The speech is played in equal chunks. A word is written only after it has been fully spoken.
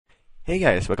Hey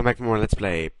guys, welcome back to more Let's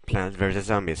Play Plants vs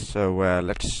Zombies. So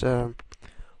let's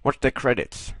watch the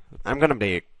credits. I'm not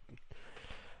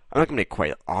gonna be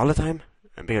quiet all the time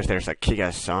because there's a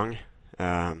kick-ass song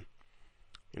in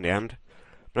the end.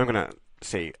 But I'm gonna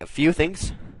say a few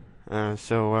things. I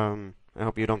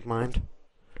hope you don't mind.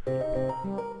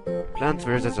 Plants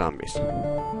vs Zombies.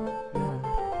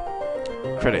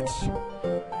 Credits.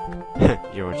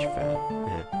 George fan.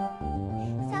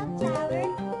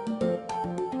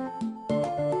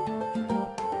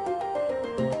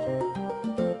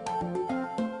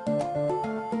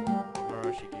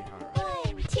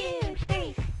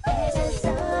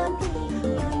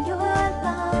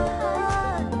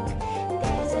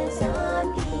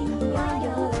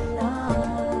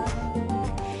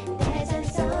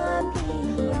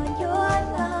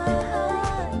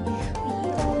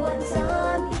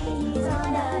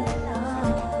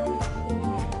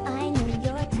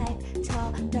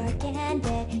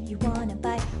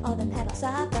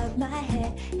 Off of my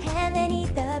head and then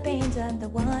eat the brains of the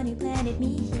one who planted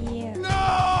me here. No!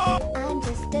 I'm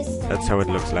just a That's how it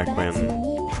looks like when the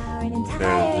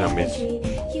zombies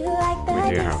you like the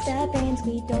into your house. brains,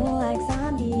 we don't like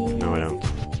zombies. No, I don't.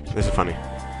 This is funny.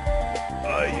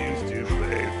 I used to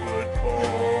play football.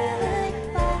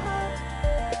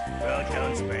 Well,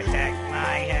 don't protect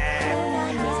my head.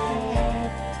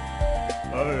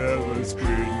 I have a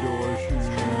screen door shield.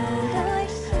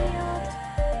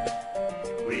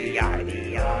 We are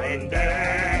the undead.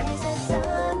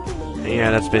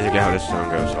 Yeah, that's basically how this song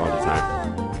goes all the time.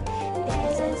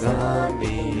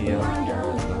 Zombie on your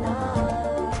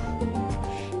lawn.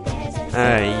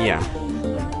 Yeah.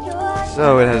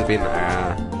 So it has been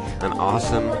an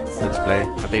awesome Let's Play.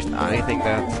 At least I think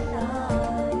that.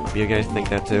 Hope you guys think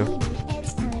that too.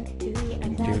 I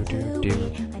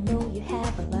know you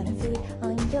have a lot of food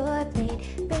on your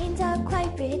plate. Brains are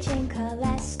quite rich in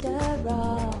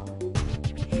cholesterol.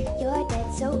 You're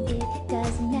dead, so it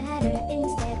doesn't matter.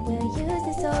 Instead, we'll use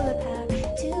the solar power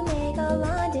to make a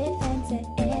lawn defense at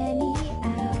any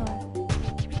hour.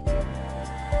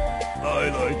 I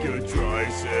like a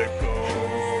tricycle.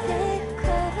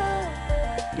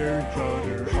 Dirt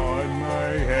powder on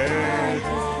my head.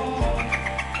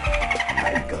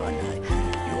 I'm gonna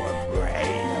eat your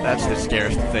brain. That's the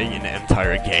scariest thing in the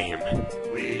entire game.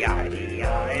 We are the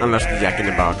undead. Unless the Jack in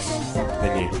the Box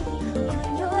thingy.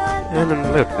 And then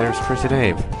look, there's Chrissy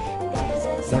Dave.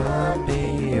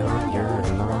 Zombie on your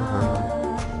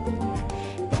lawn.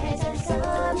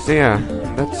 So yeah,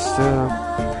 that's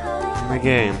my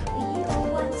game.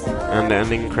 And the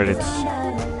ending credits.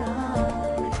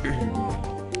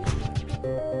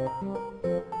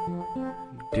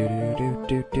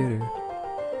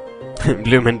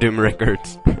 Bloom and Doom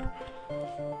Records.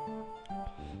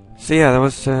 So yeah, that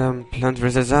was Plants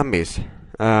vs Zombies.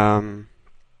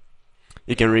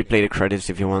 You can replay the credits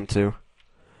if you want to.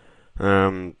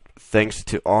 Thanks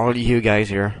to all you guys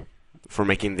here for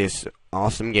making this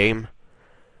awesome game.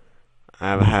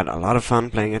 I've had a lot of fun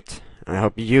playing it. I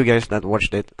hope you guys that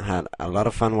watched it had a lot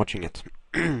of fun watching it.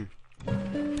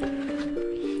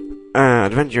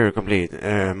 Adventure complete.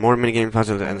 More minigame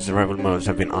puzzles and survival modes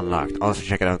have been unlocked. Also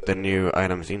check out the new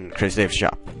items in Crazy Dave's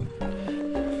shop.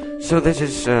 So this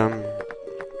is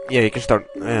yeah, you can start.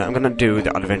 I'm gonna do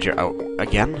the adventure out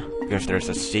again because there's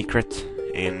a secret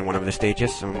in one of the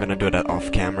stages. So I'm gonna do that off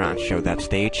camera and show that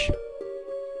stage.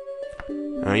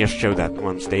 Just show that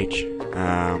one stage.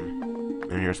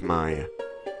 And here's my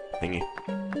thingy.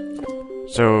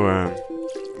 So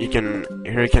you can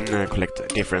collect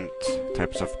different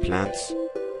types of plants.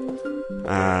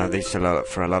 They sell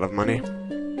for a lot of money.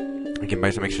 You can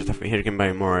buy some extra stuff. Here you can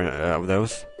buy more of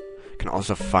those. You can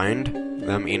also find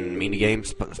them in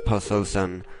minigames, puzzles,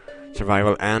 and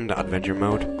survival and adventure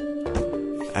mode.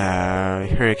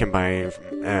 Here you can buy.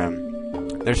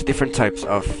 There's different types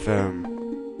of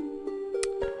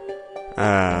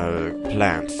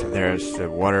plants. There's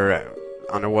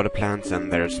underwater plants,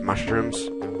 and there's mushrooms.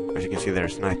 As you can see,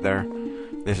 there's night there.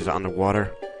 This is underwater.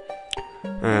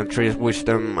 Tree of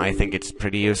Wisdom, I think it's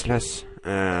pretty useless.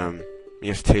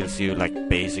 Just tells you like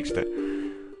basics that.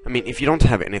 I mean, if you don't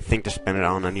have anything to spend it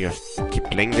on and you just keep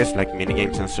playing this, like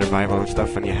minigames and survival and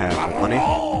stuff, and you have money,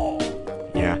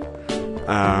 yeah.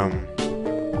 I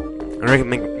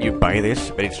recommend you buy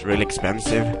this, but it's really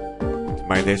expensive to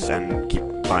buy this and keep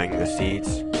buying the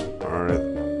seeds or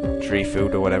tree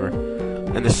food or whatever.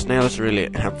 And the snail is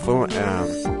really helpful.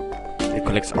 It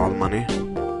collects all the money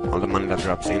that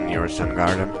drops in your sun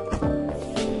garden.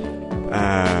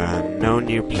 No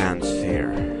new plants here.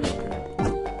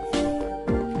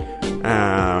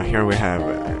 Here we have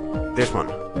this one.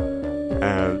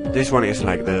 This one is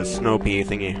like the snow pea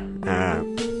thingy.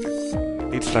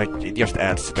 it's like, it just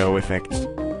adds slow effects.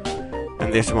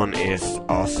 And this one is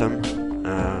awesome.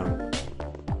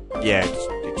 Yeah,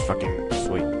 it's fucking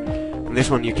sweet. And this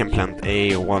one you can plant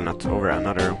a walnut over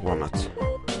another walnut.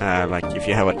 Like if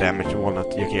you have a damaged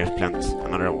walnut, you can just plant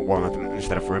another walnut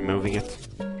instead of removing it.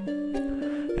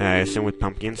 Same with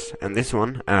pumpkins. And this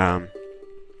one, that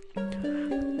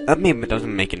maybe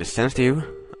doesn't make any sense to you,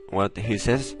 what he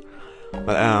says.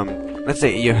 But let's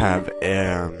say you have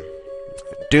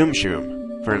Doom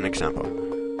Shroom, for an example.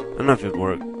 I don't know if it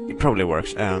works. It probably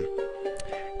works.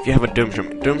 If you have a Doom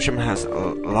Shroom has a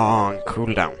long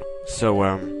cooldown. So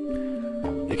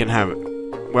you can have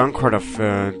one card of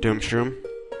Doom Shroom,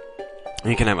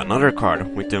 and you can have another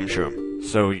card with Doom Shroom.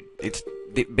 So it's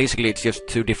basically it's just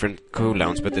two different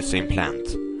cooldowns, but the same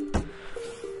plant.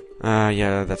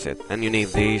 Yeah, that's it. And you need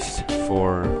these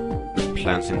for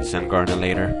plants in Zen Garden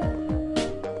later.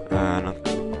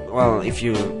 Well, if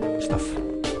you stuff.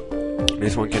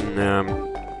 This one can,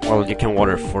 well, you can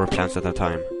water 4 plants at a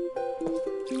time.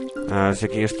 So you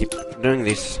can just keep doing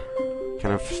this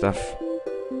kind of stuff.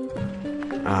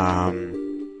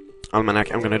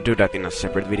 Almanac, I'm gonna do that in a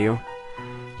separate video.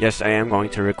 Yes, I am going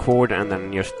to record and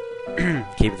then just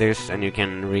keep this, and you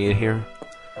can read here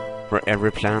for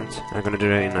every plant. I'm gonna do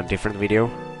that in a different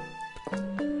video.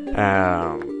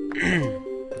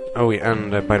 Oh,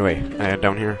 and by the way,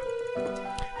 down here,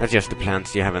 that's just the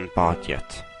plants you haven't bought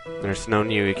yet. There's no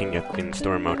new you can get in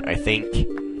store mode, I think,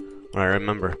 or I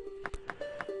remember.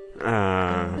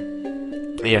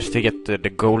 Yes, to get the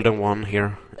golden one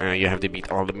here, you have to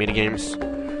beat all the minigames,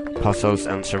 puzzles,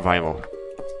 and survival.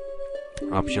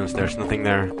 Options, there's nothing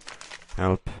there.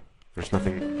 Help, there's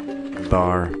nothing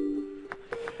there.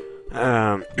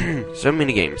 So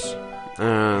minigames.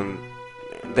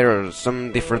 There are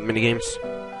some different minigames.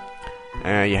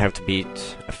 You have to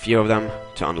beat a few of them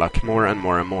to unlock more and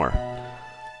more and more.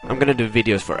 I'm gonna do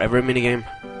videos for every minigame.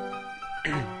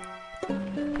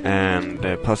 And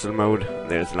the puzzle mode,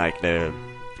 there's like the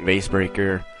vase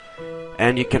breaker.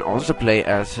 And you can also play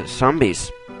as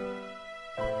zombies.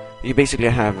 You basically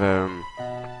have,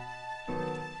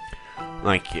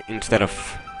 like, instead of...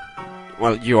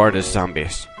 Well, you are the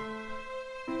zombies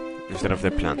instead of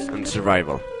the plants. And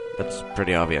survival. That's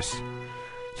pretty obvious.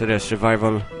 So there's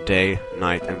survival, day,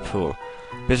 night, and pool.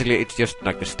 Basically, it's just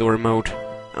like the story mode.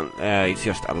 It's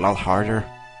just a lot harder.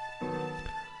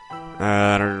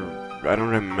 I don't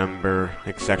remember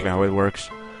exactly how it works.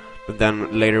 But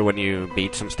then later when you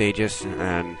beat some stages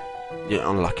and you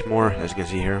unlock more, as you can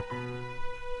see here,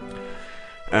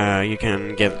 you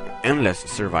can get endless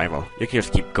survival. You can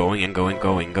just keep going and going.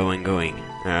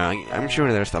 I'm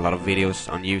sure there's a lot of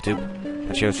videos on YouTube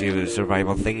that shows you the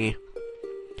survival thingy.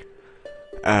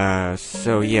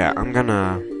 So yeah, I'm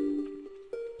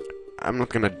not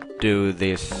gonna do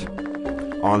this,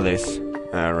 all this,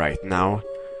 right now,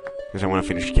 because I want to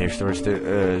finish Cave Story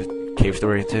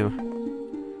too.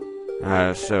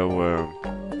 So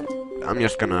I'm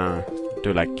just gonna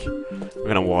do like, I'm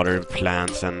gonna water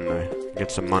plants and get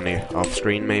some money off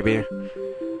screen maybe.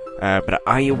 But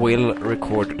I will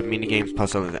record the minigames,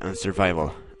 puzzles, and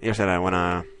survival. Just that I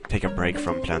wanna take a break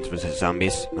from Plants vs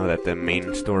Zombies now that the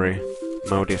main story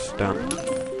mode is done.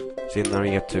 See, now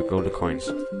you get 2 golden coins.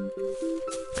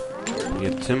 You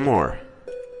get 2 more.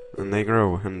 And they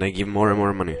grow, and they give more and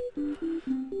more money.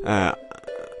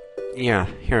 Yeah,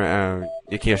 here,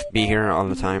 you can just be here all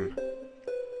the time.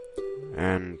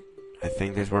 And I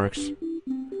think this works.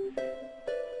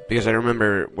 Because I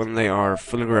remember when they are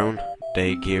fully grown,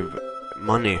 they give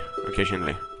money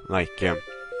occasionally. Like,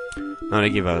 now they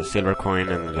give a silver coin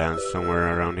and it lands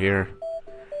somewhere around here.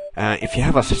 If you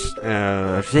have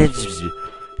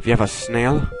a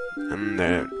snail, and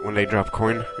when they drop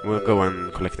coin, we'll go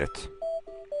and collect it.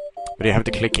 But you have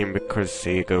to click him because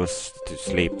he goes to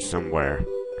sleep somewhere.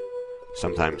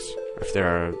 Sometimes,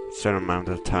 after a certain amount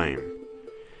of time.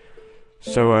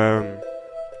 So,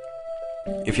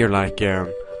 if you're like,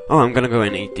 oh, I'm gonna go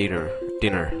and eat dinner,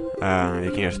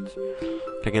 you can just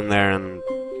click in there and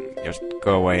just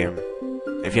go away. And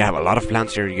if you have a lot of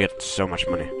plants here, you get so much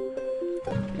money.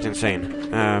 It's insane.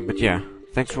 But yeah,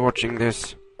 thanks for watching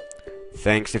this.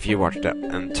 Thanks if you watched the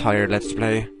entire Let's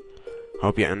Play.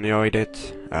 Hope you enjoyed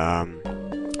it. I'm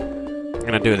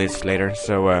gonna do this later,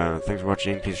 so thanks for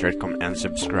watching. Please rate, comment, and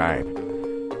subscribe.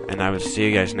 And I will see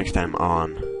you guys next time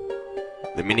on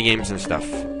the minigames and stuff,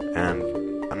 and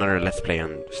another Let's Play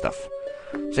and stuff.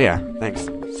 So yeah, thanks.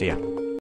 See ya.